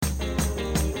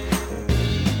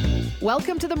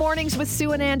Welcome to the Mornings with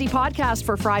Sue and Andy podcast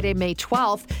for Friday, May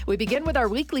 12th. We begin with our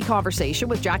weekly conversation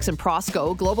with Jackson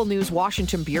Prosco, Global News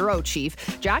Washington Bureau Chief.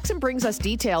 Jackson brings us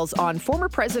details on former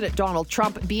President Donald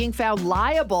Trump being found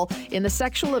liable in the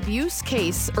sexual abuse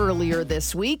case earlier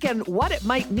this week and what it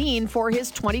might mean for his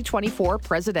 2024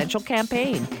 presidential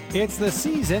campaign. It's the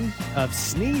season of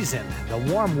sneezing. The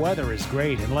warm weather is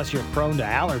great unless you're prone to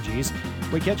allergies.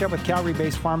 We catch up with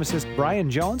Calgary-based pharmacist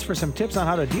Brian Jones for some tips on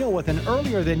how to deal with an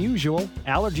earlier than usual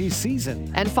allergy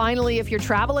season. And finally, if you're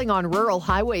traveling on rural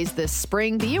highways this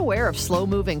spring, be aware of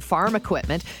slow-moving farm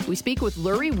equipment. We speak with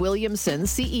Lurie Williamson,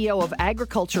 CEO of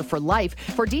Agriculture for Life,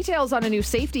 for details on a new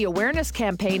safety awareness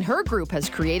campaign her group has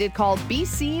created called Be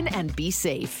Seen and Be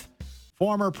Safe.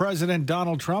 Former President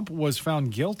Donald Trump was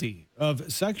found guilty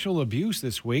of sexual abuse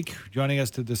this week. Joining us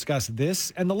to discuss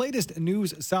this and the latest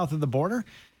news south of the border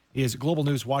is Global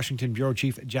News Washington Bureau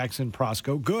Chief Jackson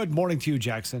Prosco. Good morning to you,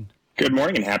 Jackson. Good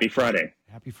morning and happy Friday.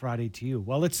 Happy Friday to you.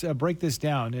 Well, let's break this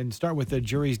down and start with the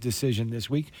jury's decision this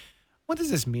week. What does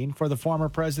this mean for the former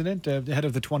president ahead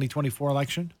of the 2024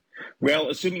 election? Well,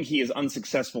 assuming he is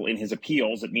unsuccessful in his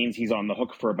appeals, it means he's on the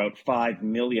hook for about $5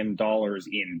 million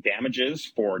in damages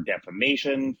for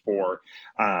defamation, for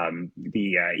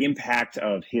the impact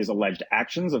of his alleged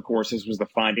actions. Of course, this was the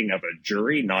finding of a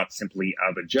jury, not simply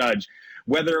of a judge.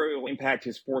 Whether it will impact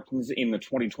his fortunes in the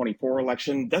 2024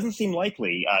 election doesn't seem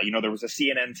likely. There was a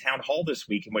CNN town hall this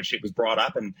week in which it was brought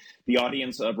up, and the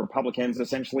audience of Republicans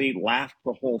essentially laughed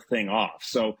the whole thing off.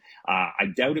 So I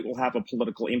doubt it will have a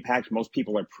political impact. Most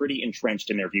people are pretty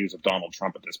entrenched in their views of Donald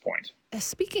Trump at this point.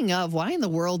 Speaking of, why in the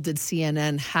world did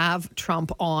CNN have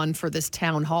Trump on for this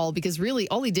town hall? Because really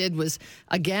all he did was,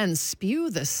 again, spew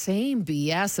the same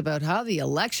BS about how the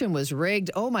election was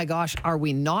rigged. Oh my gosh, are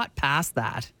we not past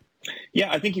that?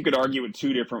 Yeah, I think you could argue it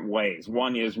two different ways.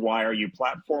 One is, why are you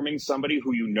platforming somebody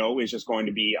who you know is just going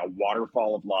to be a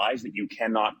waterfall of lies that you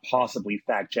cannot possibly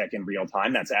fact check in real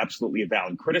time? That's absolutely a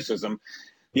valid criticism.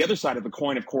 The other side of the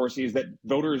coin, of course, is that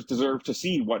voters deserve to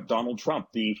see what Donald Trump,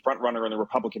 the frontrunner in the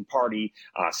Republican Party,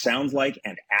 sounds like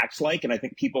and acts like. And I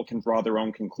think people can draw their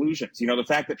own conclusions. You know, the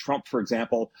fact that Trump, for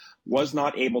example, was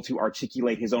not able to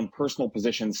articulate his own personal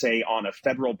position, say, on a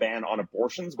federal ban on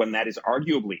abortions, when that is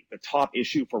arguably the top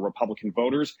issue for Republican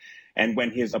voters, and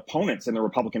when his opponents in the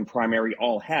Republican primary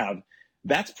all have,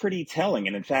 that's pretty telling.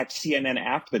 And in fact, CNN,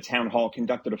 after the town hall,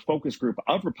 conducted a focus group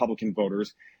of Republican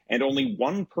voters, and only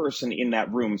one person in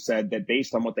that room said that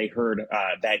based on what they heard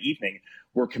that evening,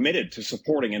 were committed to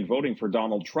supporting and voting for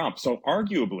Donald Trump. So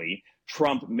arguably,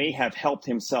 Trump may have helped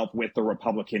himself with the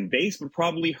Republican base, but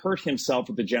probably hurt himself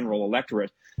with the general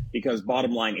electorate, because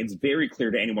bottom line, it's very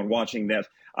clear to anyone watching that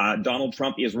Donald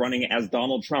Trump is running as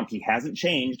Donald Trump. He hasn't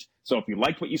changed. So if you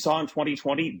liked what you saw in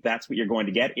 2020, that's what you're going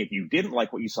to get. If you didn't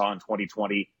like what you saw in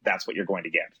 2020, that's what you're going to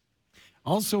get.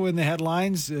 Also in the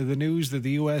headlines, the news that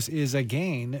the U.S. is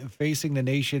again facing the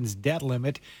nation's debt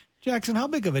limit. Jackson, how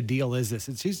big of a deal is this?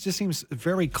 It just seems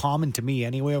very common to me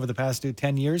anyway over the past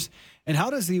 10 years. And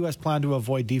how does the U.S. plan to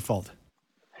avoid default?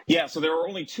 Yeah, so there are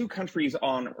only two countries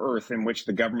on earth in which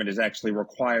the government is actually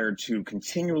required to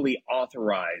continually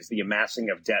authorize the amassing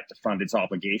of debt to fund its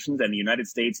obligations, and the United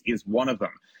States is one of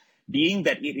them. Being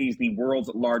that it is the world's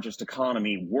largest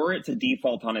economy, were it to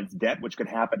default on its debt, which could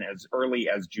happen as early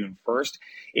as June 1st,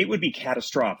 it would be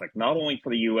catastrophic, not only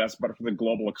for the U.S., but for the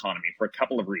global economy, for a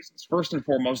couple of reasons. First and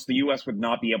foremost, the U.S. would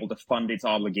not be able to fund its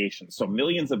obligations. So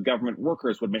millions of government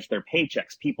workers would miss their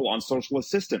paychecks. People on social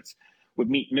assistance would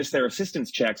miss their assistance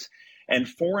checks. And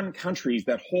foreign countries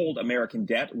that hold American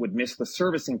debt would miss the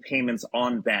servicing payments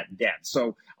on that debt.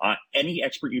 So any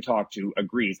expert you talk to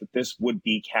agrees that this would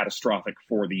be catastrophic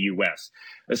for the U.S.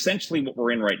 Essentially, what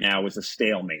we're in right now is a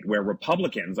stalemate where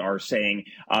Republicans are saying,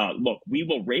 look, we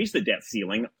will raise the debt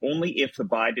ceiling only if the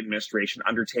Biden administration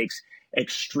undertakes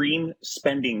extreme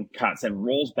spending cuts and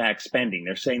rolls back spending.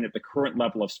 They're saying that the current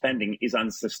level of spending is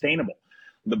unsustainable.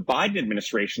 The Biden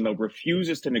administration, though,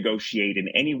 refuses to negotiate in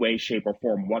any way, shape, or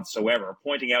form whatsoever,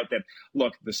 pointing out that,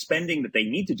 look, the spending that they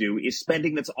need to do is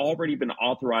spending that's already been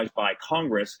authorized by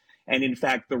Congress. And in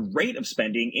fact, the rate of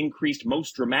spending increased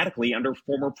most dramatically under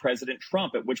former President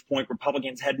Trump, at which point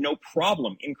Republicans had no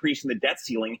problem increasing the debt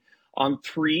ceiling on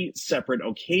 3 separate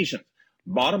occasions.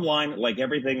 Bottom line, like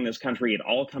everything in this country, it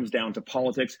all comes down to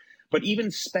politics. But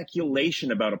even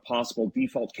speculation about a possible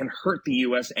default can hurt the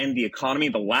U.S. and the economy.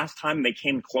 The last time they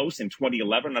came close in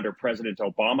 2011 under President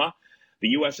Obama, the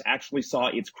U.S. actually saw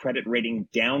its credit rating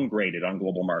downgraded on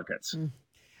global markets.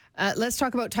 Let's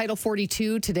talk about Title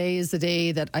 42. Today is the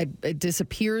day that it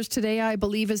disappears today, I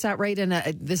believe. Is that right? And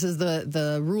this is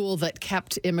the rule that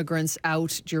kept immigrants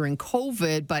out during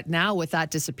COVID. But now with that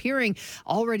disappearing,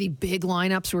 already big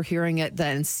lineups we're hearing it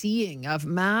and seeing of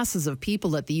masses of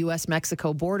people at the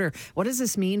U.S.-Mexico border. What does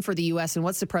this mean for the U.S. and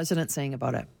what's the president saying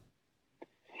about it?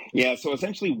 Yeah, so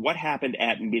essentially what happened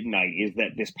at midnight is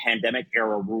that this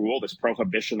pandemic-era rule, this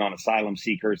prohibition on asylum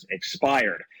seekers,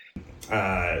 expired.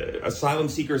 Asylum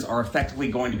seekers are effectively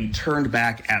going to be turned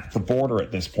back at the border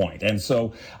at this point. And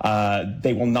so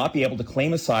they will not be able to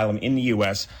claim asylum in the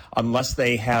U.S. unless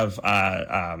they have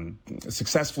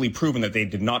successfully proven that they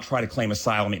did not try to claim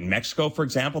asylum in Mexico, for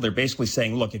example. They're basically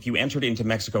saying, look, if you entered into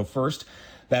Mexico first,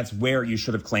 that's where you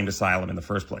should have claimed asylum in the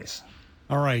first place.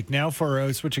 All right, now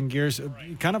for switching gears,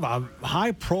 kind of a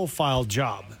high-profile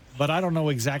job, but I don't know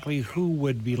exactly who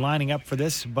would be lining up for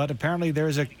this, but apparently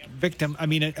there's a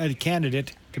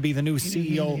candidate to be the new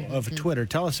CEO of Twitter.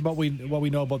 Tell us about what we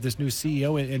know about this new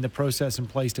CEO and the process in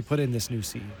place to put in this new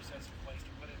CEO.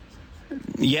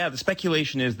 Yeah, the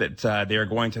speculation is that they are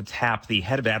going to tap the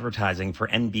head of advertising for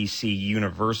NBC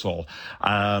Universal.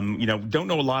 Don't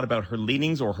know a lot about her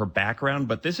leanings or her background,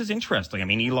 but this is interesting. I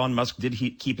mean, Elon Musk did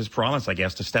keep his promise, I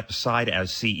guess, to step aside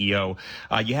as CEO.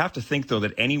 You have to think, though,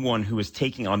 that anyone who is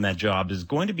taking on that job is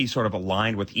going to be sort of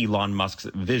aligned with Elon Musk's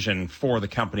vision for the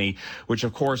company, which,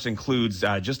 of course, includes,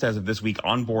 just as of this week,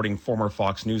 onboarding former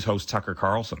Fox News host Tucker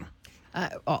Carlson.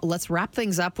 Let's wrap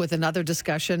things up with another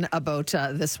discussion about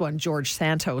this one, George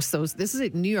Santos. This is a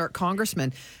New York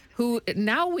congressman who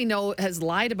now we know has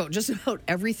lied about just about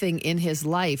everything in his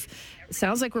life. It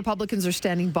sounds like Republicans are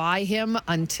standing by him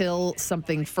until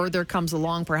something further comes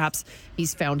along. Perhaps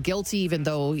he's found guilty, even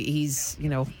though he's,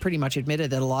 pretty much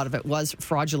admitted that a lot of it was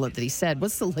fraudulent that he said.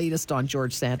 What's the latest on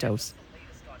George Santos?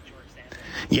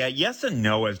 Yeah, yes and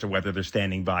no as to whether they're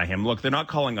standing by him. Look, they're not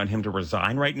calling on him to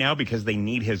resign right now because they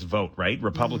need his vote, right?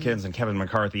 Republicans and Kevin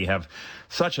McCarthy have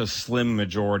such a slim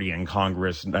majority in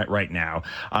Congress right now.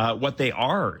 What they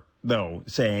are, though,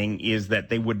 saying is that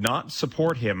they would not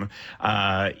support him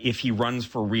if he runs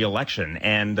for re-election.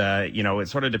 And, it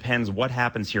sort of depends what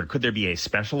happens here. Could there be a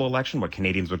special election, what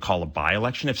Canadians would call a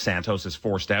by-election, if Santos is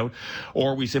forced out?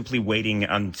 Or are we simply waiting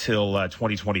until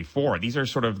 2024? These are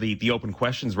sort of the open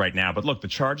questions right now. But look, the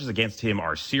charges against him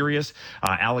are serious.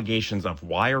 Allegations of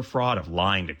wire fraud, of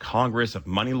lying to Congress, of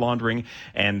money laundering.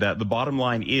 And the bottom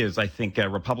line is, I think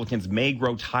Republicans may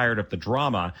grow tired of the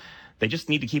drama. They just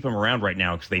need to keep him around right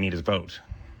now because they need his vote.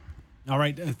 All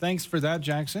right. Thanks for that,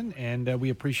 Jackson. And we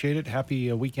appreciate it.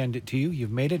 Happy weekend to you. You've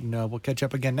made it, and we'll catch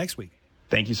up again next week.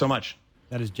 Thank you so much.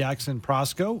 That is Jackson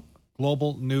Prosco,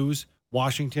 Global News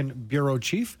Washington Bureau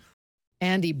Chief.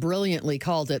 Andy brilliantly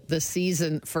called it the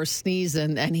season for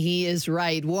sneezing, and he is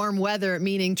right. Warm weather,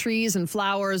 meaning trees and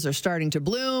flowers are starting to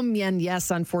bloom. And yes,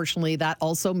 unfortunately, that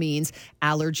also means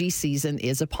allergy season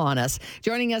is upon us.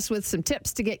 Joining us with some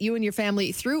tips to get you and your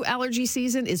family through allergy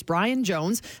season is Brian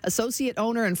Jones, associate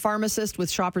owner and pharmacist with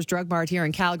Shoppers Drug Mart here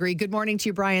in Calgary. Good morning to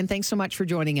you, Brian. Thanks so much for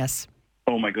joining us.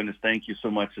 Oh, my goodness. Thank you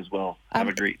so much as well. I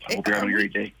hope you're having a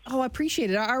great day. Oh, I appreciate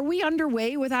it. Are we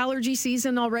underway with allergy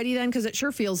season already then? Because it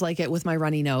sure feels like it with my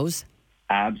runny nose.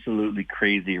 Absolutely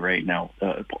crazy right now.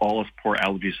 All us poor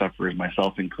allergy sufferers,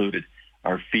 myself included,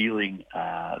 are feeling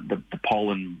the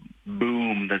pollen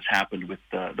boom that's happened with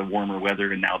the warmer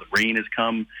weather. And now the rain has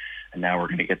come, and now we're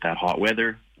going to get that hot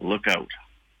weather. Look out.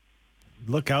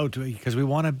 Look out, because we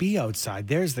want to be outside.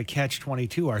 There's the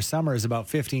catch-22. Our summer is about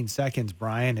 15 seconds,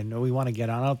 Brian, and we want to get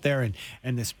on out there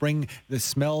and the spring, the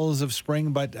smells of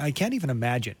spring, but I can't even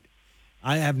imagine.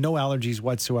 I have no allergies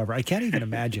whatsoever. I can't even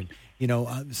imagine,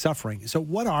 suffering. So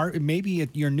maybe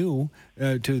you're new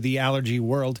to the allergy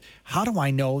world. How do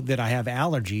I know that I have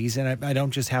allergies and I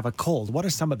don't just have a cold? What are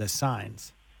some of the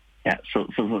signs? Yeah, so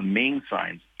the main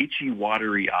signs, itchy,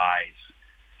 watery eyes,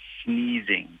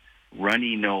 sneezing,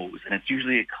 runny nose, and it's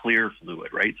usually a clear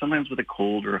fluid, right? Sometimes with a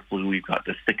cold or a flu, we've got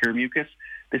the thicker mucus.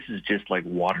 This is just like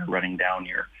water running down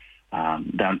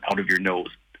out of your nose.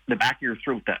 The back of your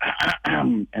throat,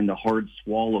 and the hard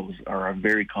swallows are a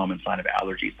very common sign of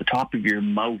allergies. The top of your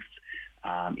mouth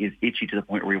is itchy to the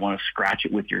point where you want to scratch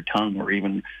it with your tongue or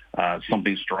even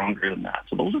something stronger than that.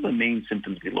 So those are the main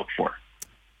symptoms we look for.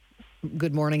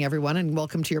 Good morning, everyone, and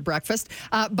welcome to your breakfast.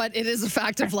 But it is a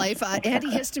fact of life.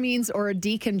 Antihistamines or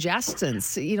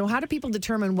decongestants. How do people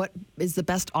determine what is the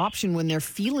best option when they're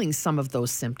feeling some of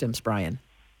those symptoms, Brian?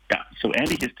 Yeah, so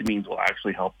antihistamines will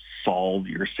actually help solve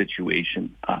your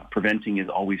situation. Preventing is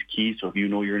always key. So if you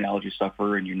know you're an allergy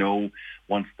sufferer and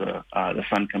once the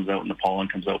sun comes out and the pollen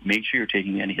comes out, make sure you're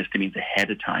taking antihistamines ahead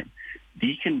of time.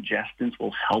 Decongestants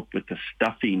will help with the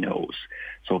stuffy nose.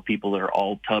 So people that are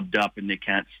all tubbed up and they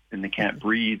can't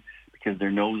breathe because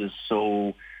their nose is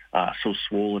so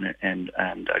swollen and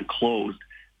closed,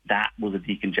 that with a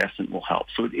decongestant will help.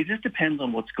 So it just depends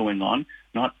on what's going on.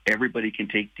 Not everybody can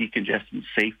take decongestants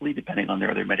safely depending on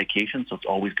their other medications, so it's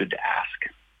always good to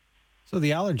ask. So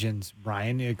the allergens,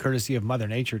 Brian, courtesy of Mother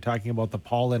Nature, talking about the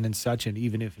pollen and such, and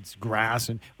even if it's grass,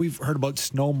 and we've heard about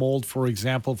snow mold, for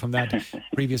example, from that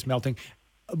previous melting.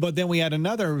 But then we had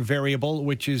another variable,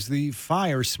 which is the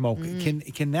fire smoke.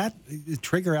 Can that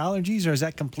trigger allergies, or is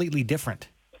that completely different?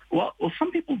 Well,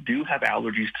 some people do have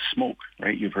allergies to smoke,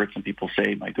 right? You've heard some people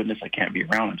say, my goodness, I can't be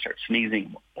around, and start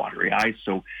sneezing, watery eyes.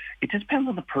 So it just depends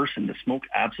on the person. The smoke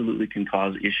absolutely can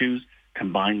cause issues,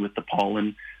 combined with the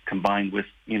pollen, combined with,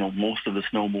 most of the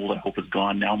snow mold I hope is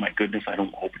gone now. My goodness,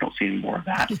 hope we don't see any more of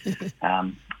that.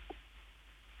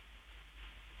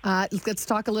 Let's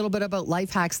talk a little bit about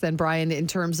life hacks then, Brian, in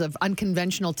terms of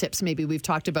unconventional tips. Maybe we've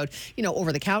talked about,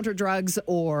 over-the-counter drugs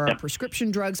or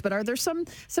prescription drugs, but are there some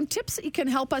tips that can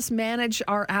help us manage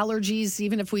our allergies,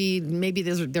 even if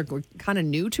they're kind of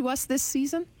new to us this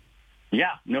season?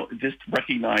 Yeah, no, just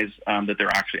recognize that they're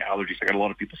actually allergies. I got a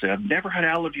lot of people say, I've never had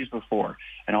allergies before,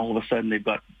 and all of a sudden they've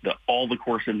got all the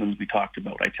core symptoms we talked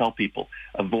about. I tell people,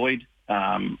 avoid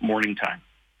morning time.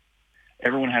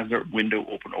 Everyone has their window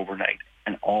open overnight,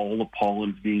 and all the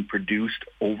pollen's being produced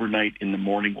overnight in the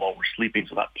morning while we're sleeping.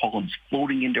 So that pollen's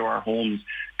floating into our homes,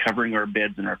 covering our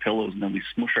beds and our pillows, and then we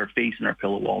smush our face in our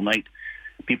pillow all night.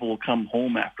 People will come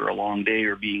home after a long day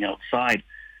or being outside,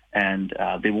 and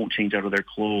they won't change out of their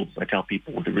clothes. I tell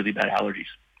people with really bad allergies,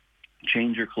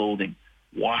 change your clothing,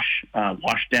 wash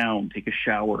down, take a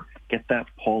shower, get that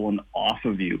pollen off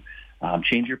of you.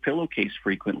 Change your pillowcase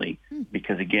frequently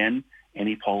because, again,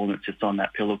 any pollen that sits on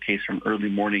that pillowcase from early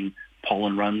morning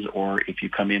pollen runs, or if you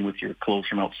come in with your clothes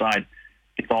from outside,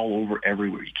 it's all over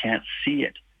everywhere. You can't see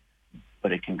it,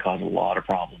 but it can cause a lot of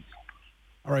problems.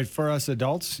 All right, for us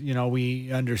adults,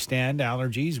 we understand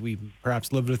allergies. We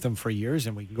perhaps lived with them for years,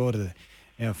 and we can go to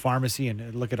the pharmacy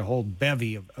and look at a whole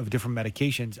bevy of different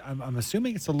medications. I'm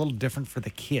assuming it's a little different for the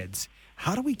kids.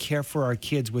 How do we care for our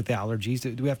kids with allergies?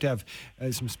 Do we have to have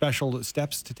some special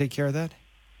steps to take care of that?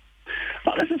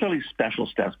 Not necessarily special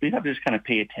steps, but you have to just kind of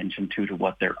pay attention to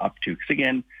what they're up to. Because,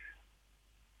 again,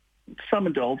 some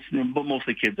adults, but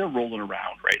mostly kids, they're rolling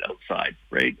around right outside,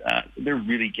 right? They're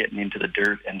really getting into the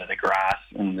dirt and the grass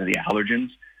and the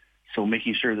allergens. So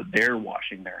making sure that they're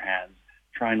washing their hands,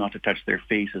 trying not to touch their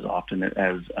face as often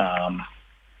as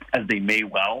they may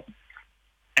well.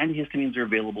 Antihistamines are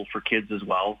available for kids as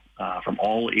well, from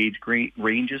all age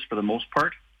ranges for the most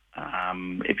part.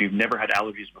 If you've never had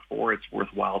allergies before, it's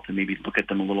worthwhile to maybe look at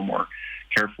them a little more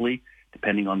carefully.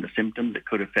 Depending on the symptoms, it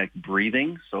could affect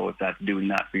breathing. So if that's doing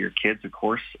that for your kids, of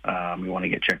course, you want to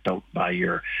get checked out by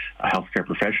your healthcare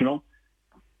professional.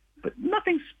 But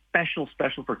nothing special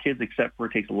for kids, except for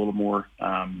it takes a little more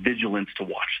vigilance to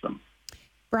watch them.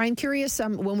 Brian, curious,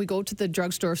 when we go to the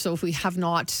drugstore, so if we have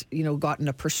not, gotten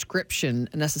a prescription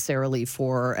necessarily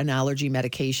for an allergy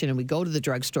medication and we go to the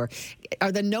drugstore,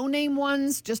 are the no-name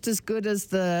ones just as good as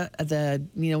the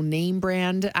name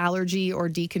brand allergy or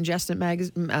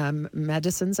decongestant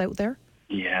medicines out there?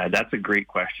 Yeah, that's a great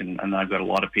question. And I've got a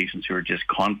lot of patients who are just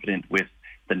confident with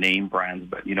the name brands.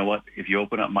 But you know what? If you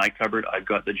open up my cupboard, I've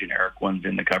got the generic ones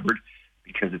in the cupboard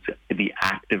because it's the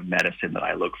active medicine that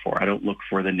I look for. I don't look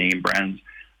for the name brands.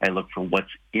 I look for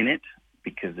what's in it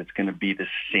because it's going to be the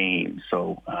same.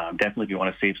 So definitely if you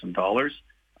want to save some dollars,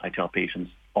 I tell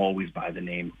patients always buy the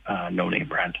no-name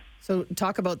brand. So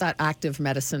talk about that active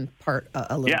medicine part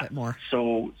a little bit more.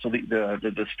 So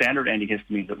the standard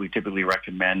antihistamines that we typically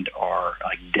recommend are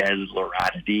like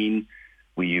desloratadine.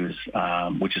 We use,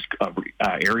 which is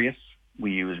Arius.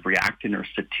 We use Reactin or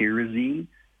cetirizine.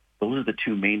 Those are the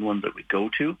two main ones that we go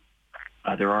to.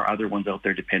 There are other ones out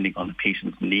there depending on the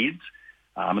patient's needs.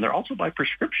 And they're also by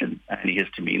prescription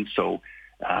antihistamines. So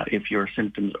if your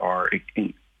symptoms are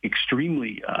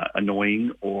extremely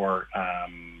annoying or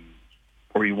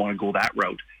you want to go that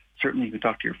route, certainly you can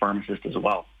talk to your pharmacist as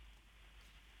well.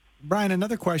 Brian,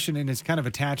 another question, and it's kind of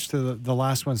attached to the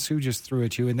last one Sue just threw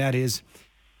at you, and that is,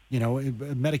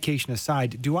 medication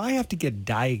aside, do I have to get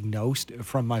diagnosed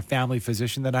from my family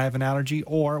physician that I have an allergy,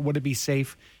 or would it be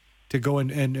safe to go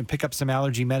and pick up some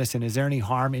allergy medicine? Is there any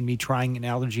harm in me trying an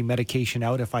allergy medication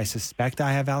out if I suspect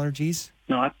I have allergies?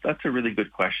 No, that's a really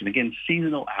good question. Again,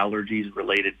 seasonal allergies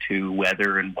related to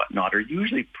weather and whatnot are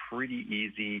usually pretty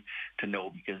easy to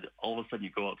know because all of a sudden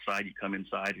you go outside, you come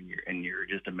inside, and you're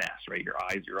just a mess, right? Your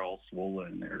eyes are all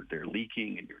swollen, and they're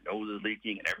leaking, and your nose is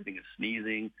leaking, and everything is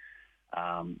sneezing.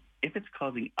 If it's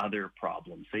causing other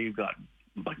problems, say you've got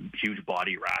like huge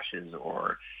body rashes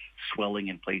or swelling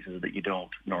in places that you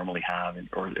don't normally have,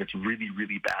 or it's really,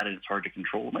 really bad and it's hard to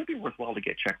control, it might be worthwhile to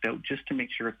get checked out just to make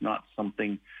sure it's not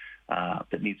something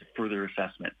that needs further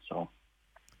assessment. So,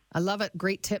 I love it.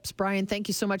 Great tips, Brian. Thank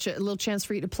you so much. A little chance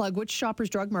for you to plug. Which Shoppers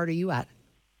Drug Mart are you at?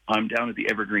 I'm down at the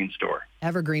Evergreen store.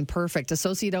 Evergreen, perfect.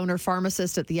 Associate owner,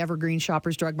 pharmacist at the Evergreen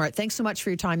Shoppers Drug Mart. Thanks so much for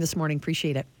your time this morning.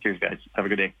 Appreciate it. Cheers, guys. Have a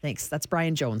good day. Thanks. That's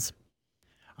Brian Jones.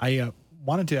 I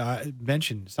wanted to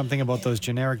mention something about those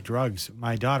generic drugs.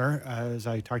 My daughter, as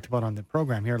I talked about on the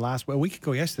program here a week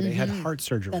ago yesterday, had heart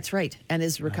surgery. That's right. And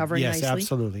is recovering nicely? Yes,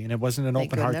 absolutely. And it wasn't an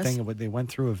Thank open heart goodness. thing. They went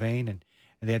through a vein and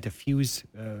they had to fuse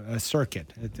a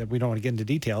circuit. We don't want to get into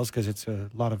details because it's a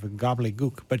lot of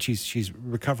gobbledygook, but she's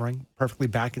recovering perfectly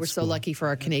back at We're school. so lucky for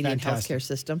our Canadian Fantastic. healthcare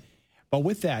system. But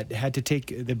with that, had to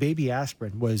take the baby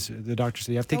aspirin. Was the doctor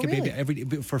said you have to take a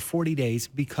baby for 40 days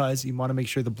because you want to make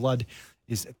sure the blood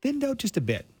is thinned out just a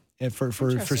bit for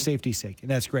safety's sake,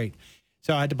 and that's great.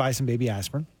 So I had to buy some baby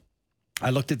aspirin. I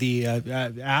looked at the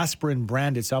aspirin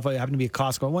brand itself. I happened to be at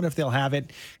Costco. I wonder if they'll have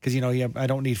it because I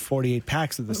don't need 48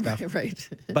 packs of the stuff. Right.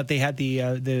 But they had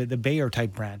the Bayer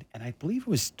type brand, and I believe it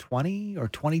was $20 or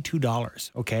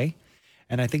 $22. Okay,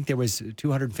 and I think there was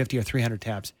 250 or 300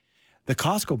 tabs. The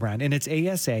Costco brand, and it's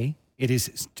ASA. It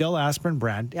is still aspirin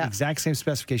brand, exact same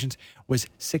specifications, was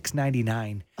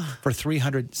 $6.99 for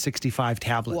 365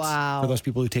 tablets. Wow. For those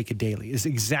people who take it daily. It's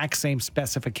exact same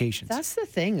specifications. That's the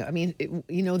thing. I mean,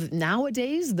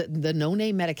 nowadays, the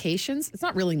no-name medications, it's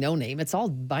not really no-name. It's all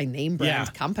by name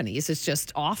brand companies. It's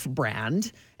just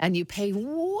off-brand, and you pay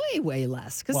way, way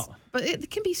less. But it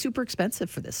can be super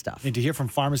expensive for this stuff. And to hear from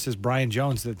pharmacist Brian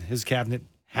Jones that his cabinet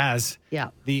has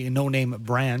the no-name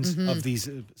brands of these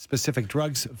specific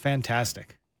drugs,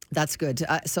 fantastic. That's good.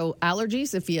 So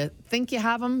allergies, if you think you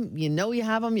have them, you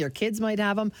have them, your kids might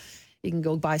have them, you can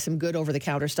go buy some good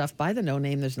over-the-counter stuff. Buy the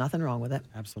no-name. There's nothing wrong with it.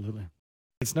 Absolutely.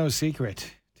 It's no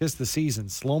secret. 'Tis the season.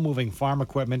 Slow-moving farm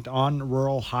equipment on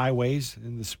rural highways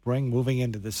in the spring, moving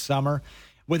into the summer.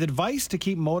 With advice to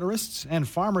keep motorists and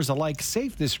farmers alike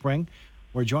safe this spring,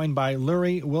 we're joined by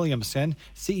Larry Williamson,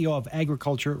 CEO of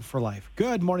Agriculture for Life.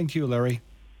 Good morning to you, Larry.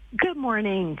 Good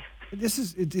morning. It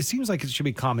seems like it should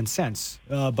be common sense,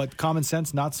 but common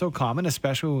sense not so common,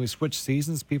 especially when we switch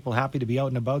seasons. People happy to be out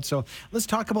and about. So let's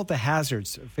talk about the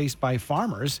hazards faced by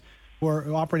farmers who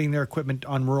are operating their equipment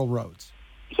on rural roads.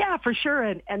 Yeah, for sure.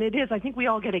 And it is. I think we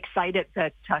all get excited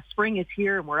that spring is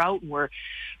here and we're out and we're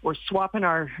swapping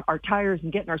our tires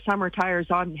and getting our summer tires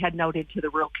on and heading out into the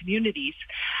rural communities.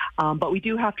 But we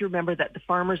do have to remember that the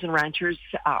farmers and ranchers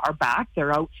are back.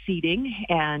 They're out seeding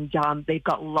and they've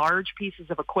got large pieces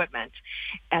of equipment.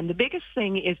 And the biggest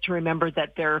thing is to remember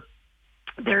that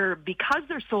because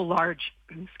they're so large,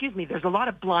 there's a lot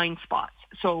of blind spots.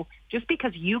 So just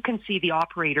because you can see the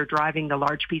operator driving the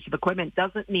large piece of equipment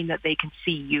doesn't mean that they can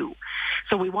see you.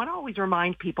 So we want to always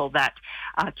remind people that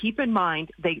keep in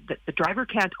mind that the driver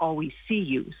can't always see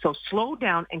you. So slow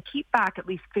down and keep back at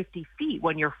least 50 feet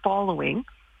when you're following,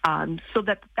 so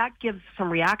that gives some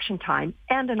reaction time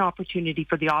and an opportunity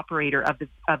for the operator of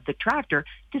the tractor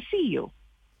to see you.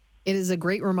 It is a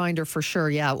great reminder for sure.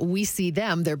 Yeah, we see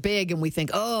them, they're big, and we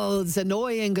think, oh, it's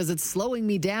annoying because it's slowing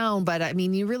me down. But I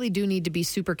mean, you really do need to be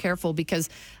super careful because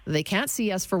they can't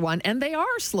see us for one, and they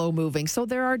are slow moving. So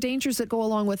there are dangers that go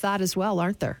along with that as well,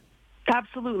 aren't there?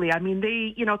 Absolutely. I mean,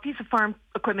 a piece of farm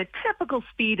equipment, typical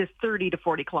speed is 30 to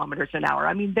 40 kilometers an hour.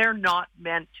 I mean, they're not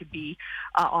meant to be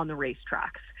on the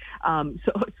racetracks.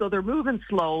 So they're moving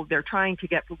slow. They're trying to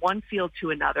get from one field to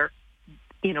another.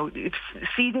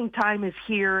 Seeding time is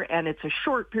here, and it's a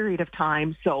short period of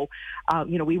time. So,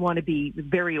 we want to be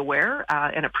very aware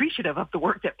and appreciative of the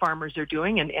work that farmers are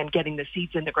doing and getting the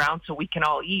seeds in the ground so we can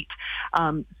all eat.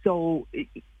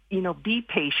 Be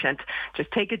patient. Just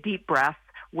take a deep breath.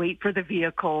 Wait for the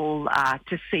vehicle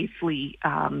to safely,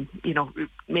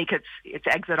 make its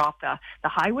exit off the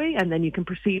highway, and then you can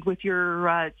proceed with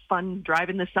your fun drive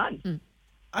in the sun. Mm.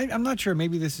 I'm not sure.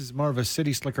 Maybe this is more of a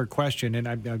city slicker question, and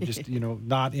I'm just,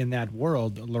 not in that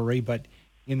world, Larry, but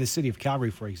in the city of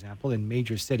Calgary, for example, in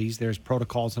major cities, there's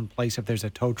protocols in place. If there's a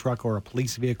tow truck or a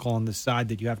police vehicle on the side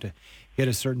that you have to hit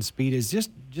a certain speed, is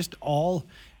just all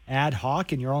ad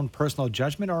hoc in your own personal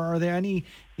judgment, or are there any,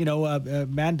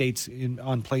 mandates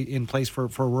in place for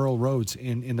rural roads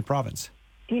in the province?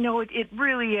 It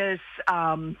really is.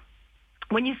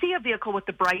 when you see a vehicle with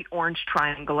the bright orange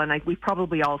triangle, and we've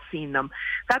probably all seen them,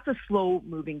 that's a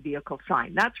slow-moving vehicle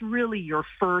sign. That's really your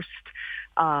first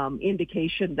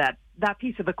indication that that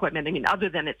piece of equipment, I mean, other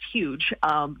than it's huge,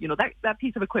 that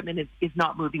piece of equipment is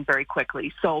not moving very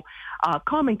quickly. So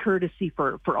common courtesy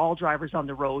for all drivers on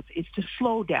the roads is to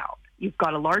slow down. You've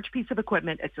got a large piece of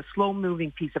equipment. It's a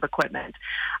slow-moving piece of equipment.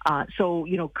 So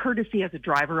courtesy as a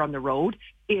driver on the road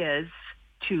is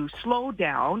to slow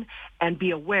down and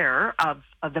be aware of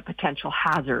the potential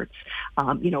hazards.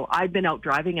 I've been out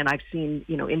driving and I've seen,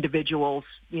 individuals,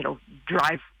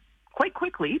 drive quite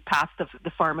quickly past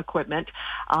the farm equipment,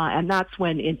 and that's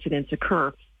when incidents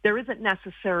occur. There isn't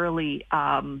necessarily,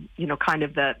 kind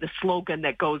of the slogan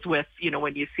that goes with,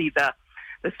 when you see the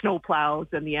snow plows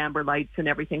and the amber lights and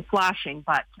everything flashing.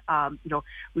 But,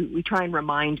 we try and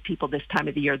remind people this time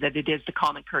of the year that it is the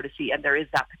common courtesy and there is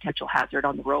that potential hazard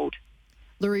on the road.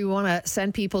 Laurie, we want to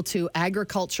send people to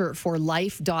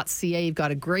agricultureforlife.ca. You've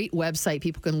got a great website.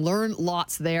 People can learn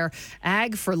lots there.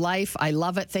 Ag for Life. I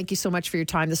love it. Thank you so much for your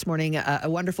time this morning. A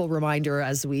wonderful reminder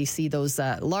as we see those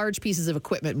large pieces of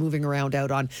equipment moving around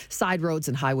out on side roads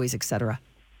and highways, etc.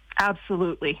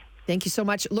 Absolutely. Thank you so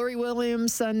much. Laurie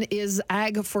Williamson is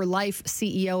Ag for Life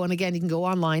CEO. And again, you can go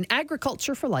online,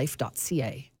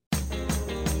 agricultureforlife.ca.